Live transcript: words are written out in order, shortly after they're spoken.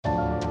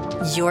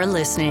You're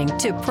listening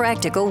to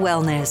Practical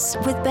Wellness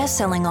with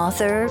best-selling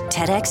author,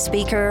 TEDx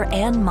speaker,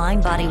 and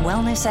mind-body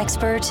wellness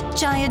expert,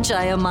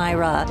 Jaya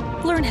Myra.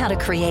 Learn how to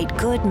create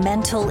good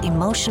mental,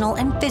 emotional,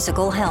 and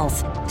physical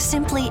health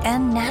simply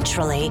and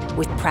naturally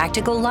with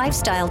practical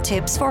lifestyle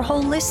tips for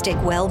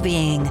holistic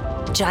well-being.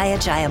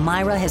 Jaya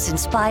Myra has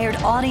inspired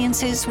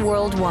audiences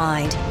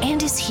worldwide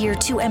and is here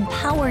to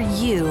empower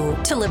you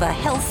to live a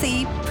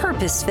healthy,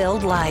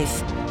 purpose-filled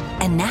life.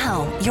 And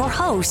now, your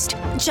host,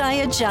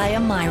 Jaya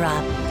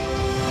Myra.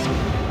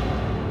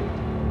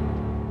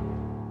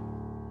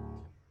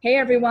 Hey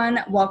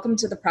everyone, welcome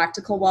to the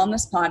Practical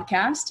Wellness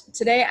Podcast.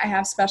 Today I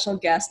have special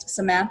guest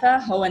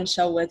Samantha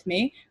Hohenschel with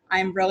me.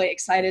 I'm really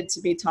excited to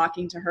be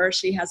talking to her.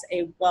 She has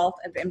a wealth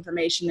of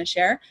information to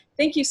share.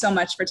 Thank you so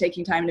much for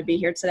taking time to be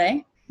here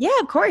today. Yeah,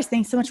 of course.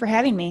 Thanks so much for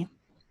having me.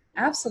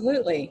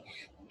 Absolutely.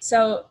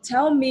 So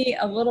tell me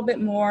a little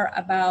bit more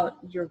about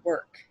your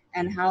work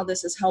and how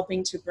this is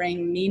helping to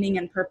bring meaning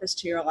and purpose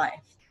to your life.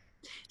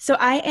 So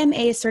I am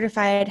a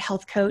certified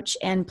health coach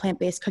and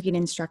plant-based cooking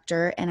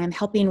instructor, and I'm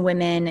helping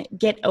women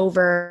get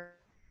over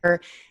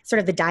sort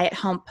of the diet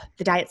hump,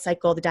 the diet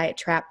cycle, the diet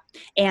trap,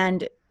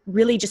 and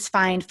really just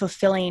find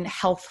fulfilling,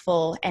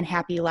 healthful, and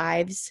happy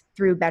lives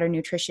through better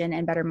nutrition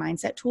and better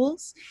mindset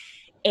tools.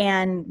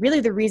 And really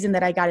the reason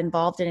that I got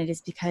involved in it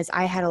is because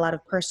I had a lot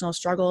of personal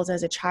struggles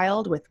as a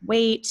child with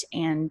weight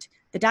and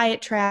the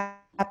diet trap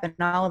and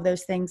all of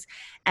those things.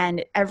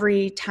 And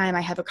every time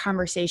I have a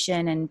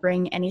conversation and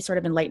bring any sort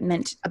of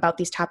enlightenment about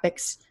these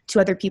topics to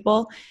other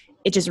people,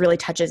 it just really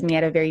touches me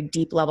at a very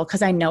deep level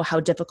because I know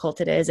how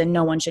difficult it is and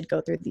no one should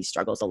go through these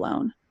struggles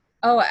alone.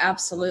 Oh,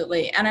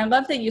 absolutely. And I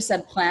love that you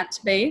said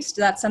plant-based.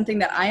 That's something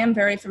that I am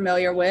very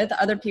familiar with.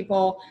 Other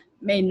people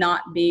may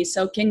not be.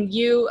 So can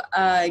you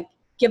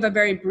give a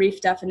very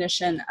brief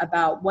definition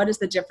about what is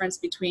the difference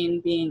between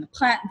being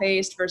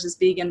plant-based versus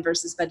vegan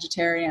versus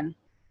vegetarian?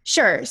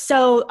 Sure.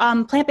 So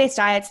plant-based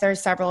diets, there's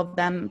several of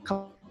them, a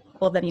couple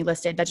of them you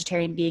listed,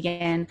 vegetarian,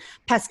 vegan.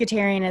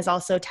 Pescatarian is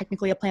also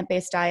technically a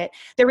plant-based diet.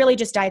 They're really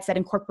just diets that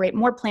incorporate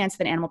more plants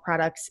than animal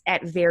products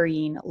at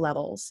varying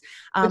levels.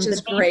 Which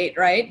is great,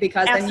 right?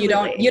 Because Absolutely.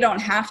 Then you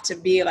don't have to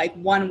be like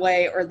one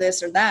way or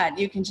this or that.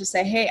 You can just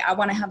say, hey, I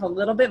want to have a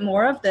little bit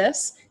more of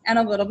this and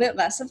a little bit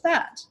less of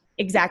that.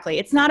 Exactly.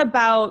 It's not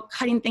about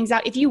cutting things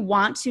out. If you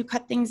want to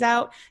cut things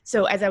out,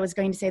 so as I was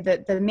going to say,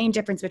 the main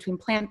difference between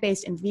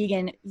plant-based and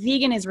vegan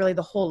is really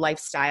the whole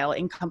lifestyle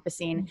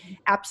encompassing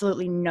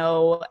absolutely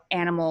no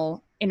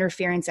animal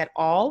interference at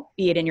all,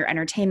 be it in your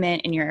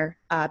entertainment, in your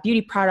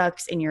beauty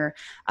products, in your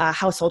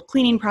household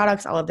cleaning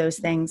products, all of those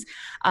things.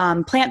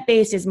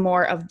 Plant-based is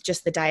more of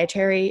just the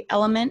dietary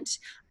element.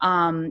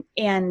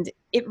 And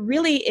it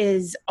really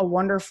is a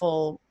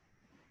wonderful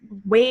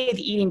way of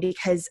eating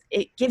because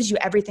it gives you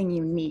everything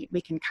you need.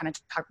 We can kind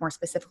of talk more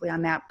specifically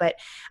on that, but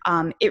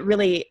it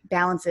really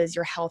balances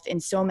your health in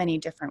so many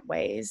different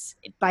ways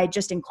by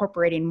just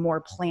incorporating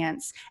more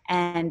plants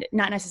and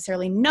not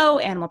necessarily no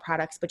animal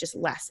products, but just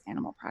less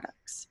animal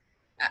products.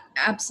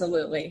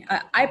 Absolutely.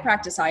 I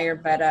practice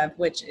Ayurveda,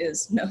 which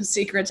is no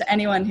secret to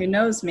anyone who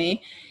knows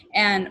me.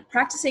 And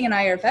practicing an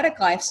Ayurvedic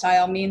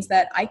lifestyle means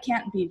that I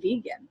can't be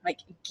vegan. Like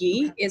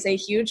ghee is a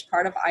huge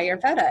part of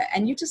Ayurveda,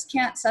 and you just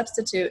can't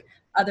substitute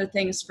other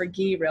things for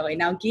ghee really.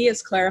 Now ghee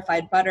is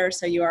clarified butter,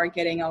 so you are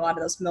getting a lot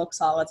of those milk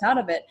solids out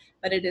of it,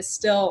 but it is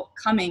still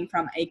coming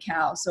from a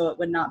cow, so it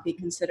would not be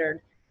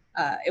considered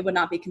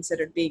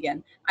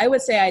vegan. I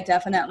would say I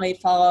definitely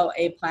follow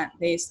a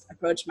plant-based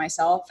approach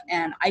myself,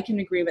 and I can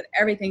agree with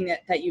everything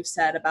that you've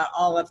said about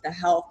all of the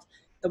health,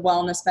 the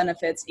wellness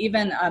benefits,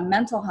 even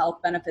mental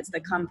health benefits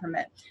that come from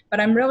it. But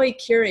I'm really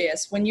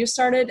curious, when you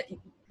started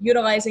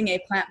utilizing a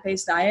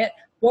plant-based diet,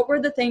 what were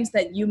the things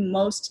that you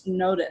most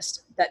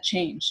noticed that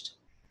changed?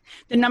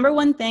 The number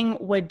one thing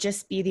would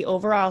just be the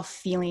overall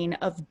feeling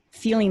of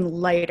feeling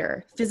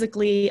lighter,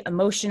 physically,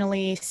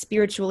 emotionally,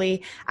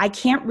 spiritually. I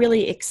can't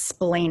really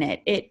explain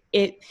it.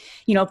 It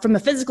from a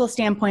physical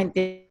standpoint,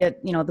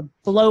 the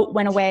bloat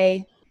went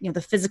away, the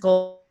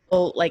physical,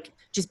 like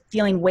just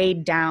feeling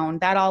weighed down,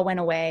 that all went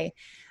away.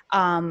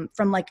 From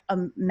like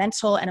a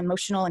mental and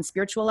emotional and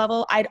spiritual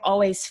level, I'd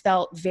always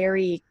felt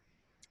very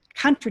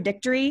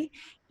contradictory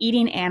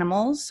eating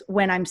animals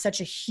when I'm such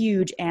a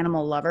huge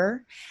animal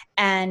lover.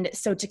 And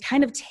so to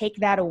kind of take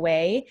that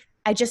away,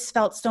 I just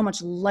felt so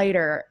much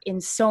lighter in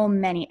so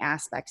many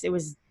aspects. It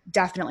was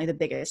definitely the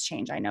biggest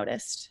change I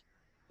noticed.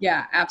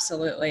 Yeah,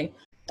 absolutely.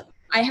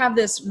 I have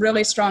this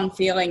really strong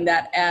feeling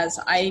that as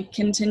I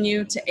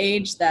continue to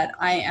age that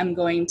I am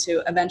going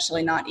to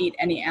eventually not eat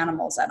any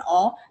animals at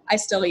all. I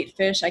still eat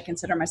fish. I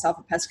consider myself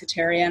a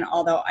pescatarian,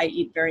 although I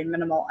eat very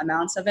minimal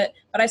amounts of it,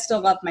 but I still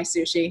love my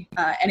sushi.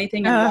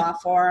 Anything in raw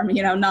form,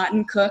 not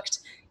in cooked,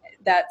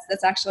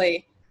 that's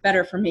actually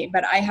better for me.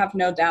 But I have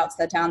no doubts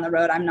that down the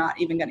road, I'm not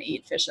even going to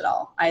eat fish at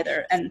all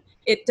either. And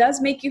it does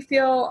make you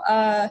feel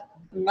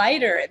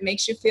lighter. It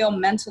makes you feel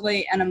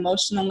mentally and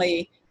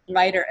emotionally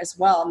lighter as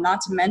well.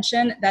 Not to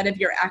mention that if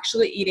you're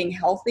actually eating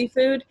healthy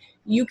food,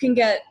 you can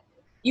get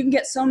you can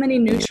get so many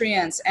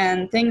nutrients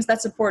and things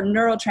that support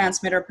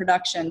neurotransmitter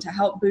production to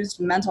help boost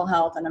mental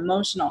health and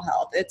emotional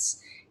health.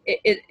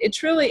 It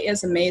truly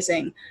is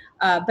amazing.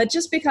 But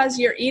just because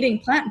you're eating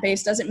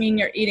plant-based doesn't mean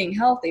you're eating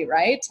healthy,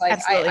 right? Like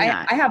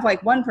I have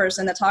like one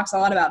person that talks a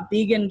lot about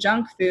vegan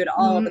junk food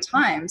all of the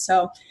time.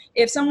 So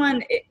if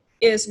someone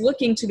is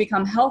looking to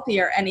become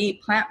healthier and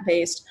eat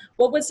plant-based,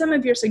 what would some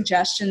of your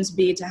suggestions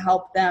be to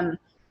help them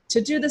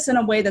to do this in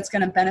a way that's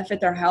going to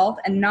benefit their health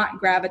and not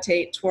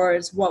gravitate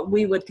towards what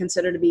we would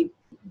consider to be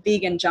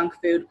vegan junk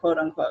food, quote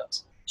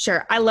unquote?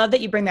 Sure. I love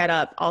that you bring that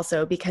up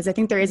also, because I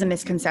think there is a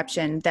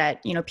misconception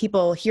that,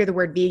 people hear the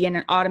word vegan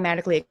and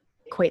automatically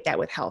equate that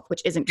with health,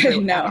 which isn't true.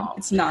 No,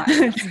 it's not.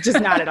 It's just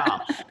not at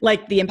all.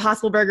 Like the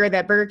Impossible Burger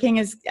that Burger King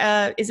is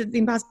it the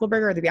Impossible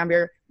Burger or the Beyond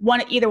Burger?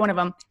 Either one of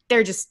them,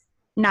 they're just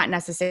not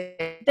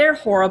necessary. They're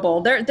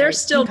horrible. They're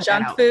still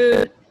junk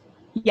food.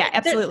 Yeah,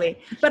 absolutely.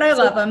 But I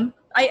love them.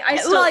 I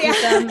still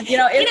eat them.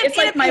 It's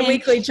like my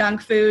weekly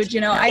junk food.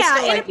 I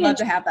still love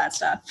to have that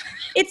stuff.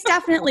 It's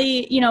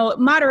definitely,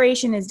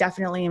 moderation is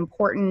definitely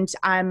important.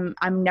 I'm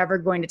never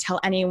going to tell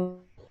anyone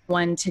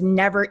to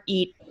never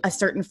eat a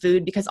certain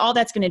food, because all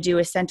that's going to do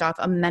is send off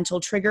a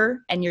mental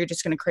trigger, and you're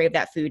just going to crave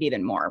that food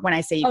even more. When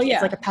I say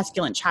it's like a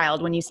pestilent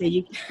child. When you say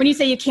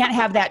you can't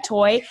have that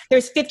toy,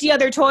 there's 50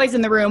 other toys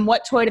in the room.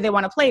 What toy do they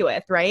want to play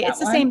with, right? It's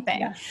the same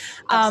thing. Yeah,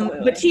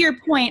 but to your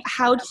point,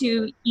 how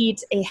to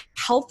eat a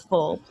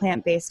healthful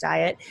plant-based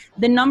diet,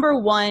 the number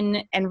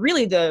one and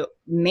really the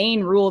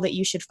main rule that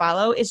you should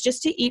follow is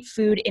just to eat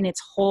food in its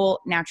whole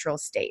natural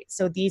state.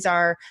 So these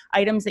are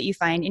items that you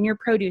find in your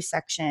produce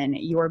section,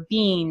 your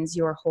beans,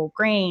 your whole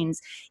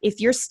grains.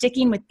 If you're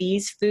sticking with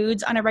these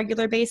foods on a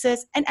regular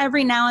basis and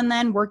every now and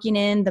then working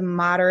in the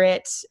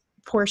moderate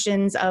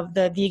portions of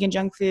the vegan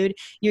junk food,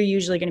 you're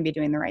usually going to be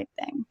doing the right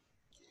thing.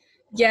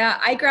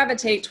 Yeah, I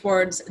gravitate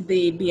towards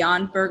the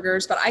Beyond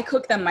Burgers, but I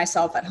cook them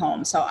myself at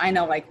home. So I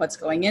know like what's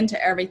going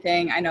into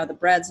everything. I know the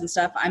breads and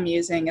stuff I'm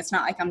using. It's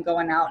not like I'm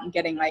going out and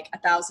getting like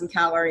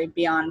 1,000-calorie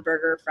Beyond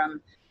Burger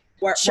from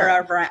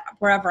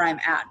wherever I'm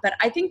at. But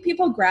I think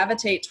people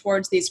gravitate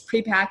towards these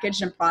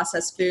prepackaged and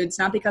processed foods,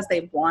 not because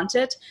they want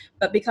it,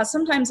 but because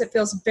sometimes it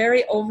feels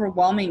very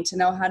overwhelming to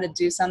know how to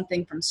do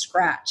something from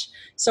scratch.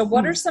 So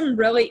what are some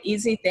really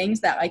easy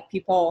things that like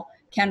people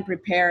can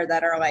prepare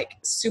that are like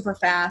super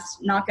fast,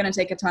 not going to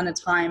take a ton of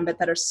time, but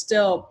that are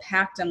still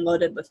packed and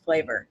loaded with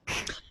flavor?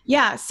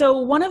 Yeah. So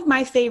one of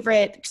my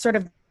favorite sort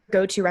of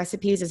go-to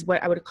recipes is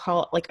what I would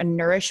call like a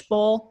Nourish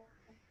bowl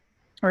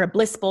or a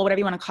Bliss bowl, whatever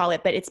you want to call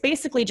it. But it's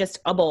basically just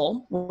a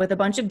bowl with a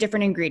bunch of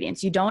different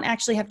ingredients. You don't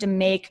actually have to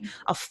make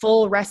a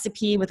full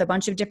recipe with a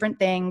bunch of different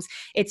things.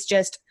 It's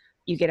just,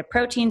 you get a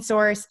protein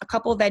source, a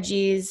couple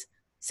veggies,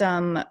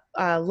 some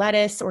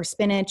lettuce or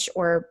spinach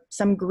or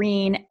some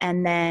green,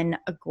 and then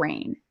a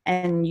grain.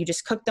 And you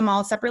just cook them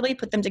all separately,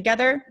 put them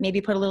together,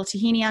 maybe put a little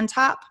tahini on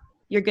top.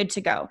 You're good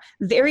to go.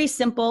 Very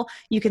simple.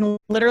 You can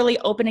literally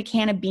open a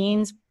can of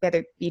beans, whether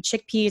it be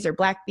chickpeas or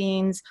black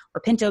beans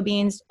or pinto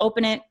beans,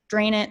 open it,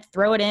 drain it,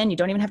 throw it in. You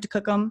don't even have to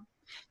cook them.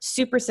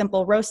 Super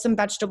simple. Roast some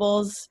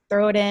vegetables,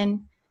 throw it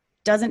in.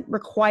 Doesn't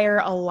require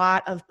a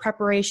lot of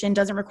preparation,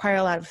 doesn't require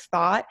a lot of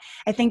thought.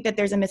 I think that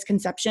there's a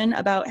misconception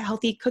about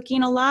healthy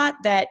cooking a lot,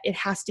 that it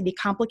has to be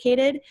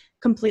complicated.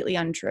 Completely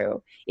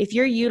untrue. If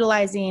you're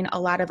utilizing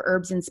a lot of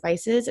herbs and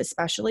spices,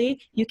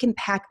 especially, you can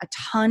pack a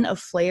ton of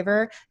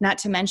flavor, not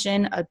to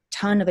mention a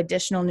ton of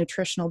additional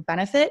nutritional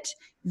benefit,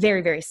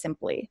 very, very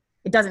simply.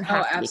 It doesn't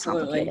have to be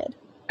complicated.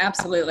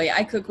 Absolutely.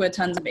 I cook with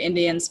tons of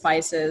Indian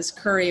spices,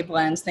 curry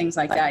blends, things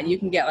like that. You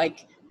can get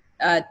like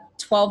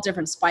 12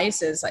 different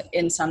spices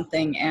in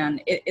something,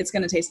 and it's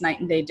going to taste night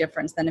and day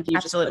difference than if you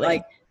just put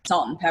like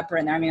salt and pepper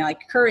in there. I mean,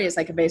 like curry is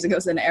like a basic,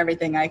 goes into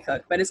everything I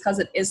cook, but it's because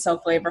it is so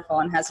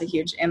flavorful and has a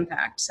huge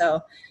impact.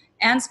 So,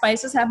 and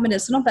spices have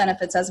medicinal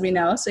benefits, as we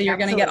know, so you're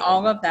going to get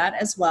all of that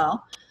as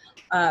well.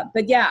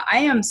 But yeah, I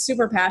am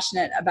super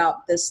passionate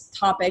about this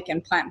topic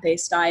and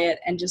plant-based diet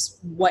and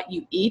just what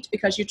you eat,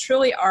 because you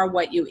truly are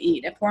what you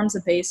eat. It forms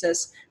a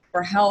basis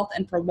for health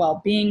and for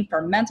well-being,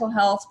 for mental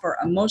health, for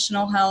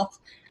emotional health.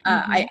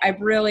 I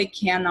really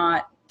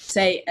cannot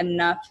say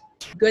enough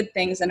good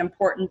things and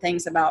important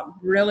things about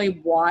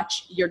really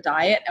watch your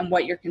diet and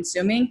what you're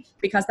consuming,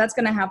 because that's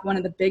going to have one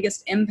of the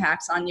biggest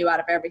impacts on you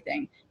out of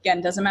everything. Again,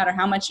 it doesn't matter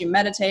how much you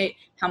meditate,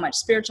 how much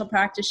spiritual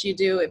practice you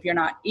do, if you're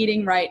not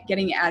eating right,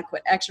 getting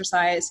adequate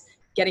exercise,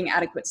 getting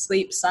adequate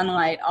sleep,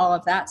 sunlight, all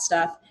of that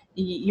stuff,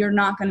 you're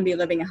not going to be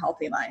living a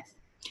healthy life.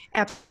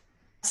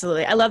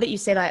 Absolutely. I love that you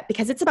say that,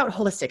 because it's about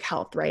holistic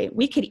health, right?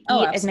 We could eat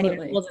as many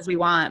vegetables as we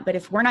want, but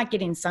if we're not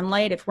getting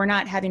sunlight, if we're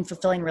not having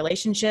fulfilling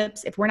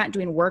relationships, if we're not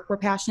doing work we're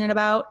passionate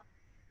about,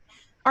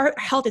 our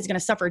health is going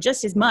to suffer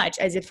just as much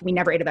as if we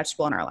never ate a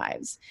vegetable in our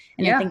lives.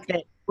 And I think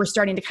that we're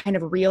starting to kind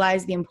of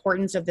realize the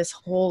importance of this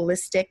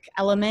holistic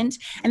element.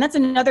 And that's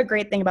another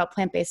great thing about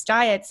plant-based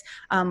diets.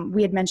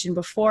 We had mentioned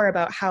before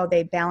about how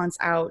they balance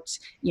out,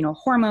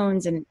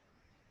 hormones and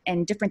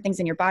and different things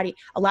in your body,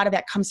 a lot of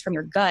that comes from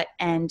your gut.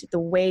 And the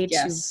way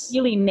to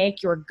really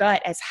make your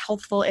gut as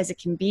healthful as it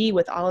can be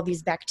with all of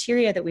these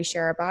bacteria that we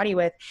share our body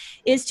with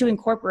is to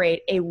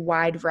incorporate a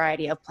wide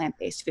variety of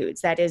plant-based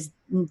foods. That is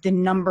the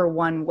number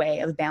one way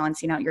of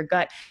balancing out your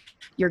gut.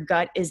 Your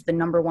gut is the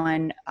number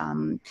one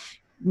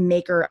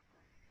maker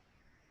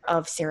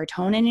of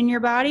serotonin in your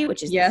body,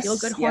 which is the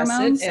feel-good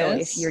hormone. So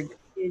if you're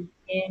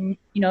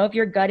if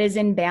your gut is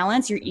in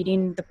balance, you're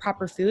eating the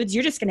proper foods,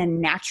 you're just going to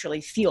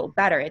naturally feel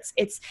better.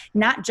 It's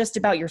not just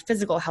about your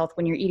physical health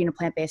when you're eating a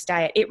plant-based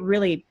diet. It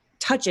really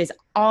touches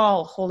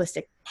all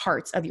holistic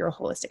parts of your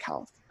holistic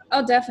health.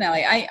 Oh,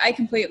 definitely. I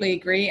completely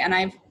agree. And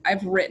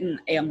I've written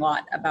a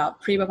lot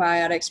about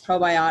prebiotics,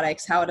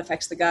 probiotics, how it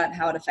affects the gut,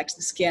 how it affects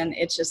the skin.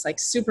 It's just like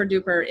super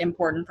duper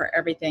important for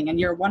everything. And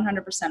you're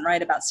 100%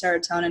 right about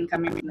serotonin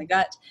coming from the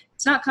gut.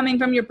 It's not coming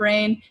from your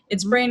brain.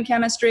 It's brain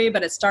chemistry,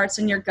 but it starts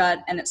in your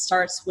gut and it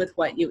starts with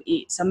what you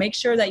eat. So make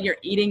sure that you're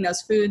eating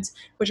those foods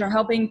which are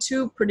helping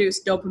to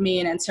produce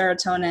dopamine and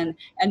serotonin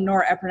and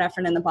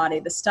norepinephrine in the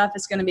body. The stuff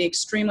is going to be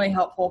extremely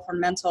helpful for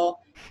mental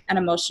and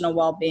emotional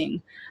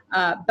well-being.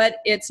 But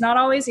it's not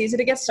always easy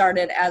to get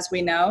started, as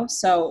we know.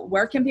 So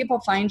where can people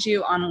find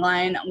you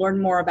online, learn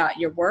more about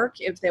your work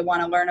if they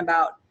want to learn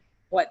about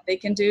what they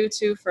can do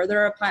to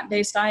further a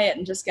plant-based diet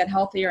and just get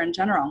healthier in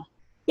general?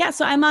 Yeah,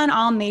 so I'm on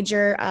all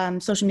major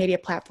social media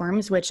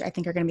platforms, which I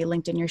think are going to be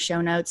linked in your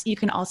show notes. You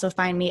can also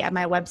find me at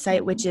my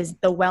website, which is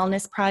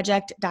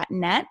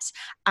thewellnessproject.net.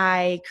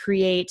 I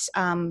create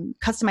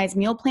customized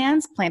meal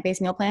plans,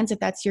 plant-based meal plans, if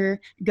that's your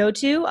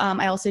go-to.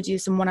 I also do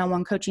some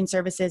one-on-one coaching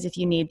services if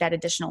you need that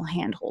additional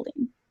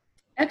hand-holding.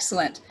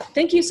 Excellent.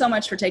 Thank you so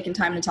much for taking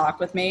time to talk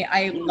with me.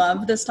 I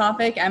love this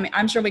topic. I mean,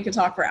 I'm sure we could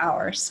talk for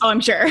hours. Oh,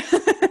 I'm sure.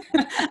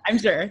 I'm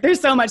sure. There's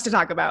so much to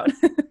talk about.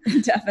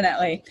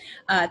 Definitely.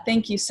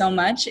 Thank you so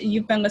much.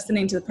 You've been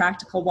listening to the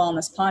Practical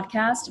Wellness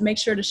Podcast. Make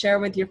sure to share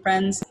with your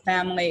friends,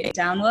 family,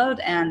 download,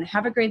 and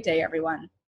have a great day, everyone.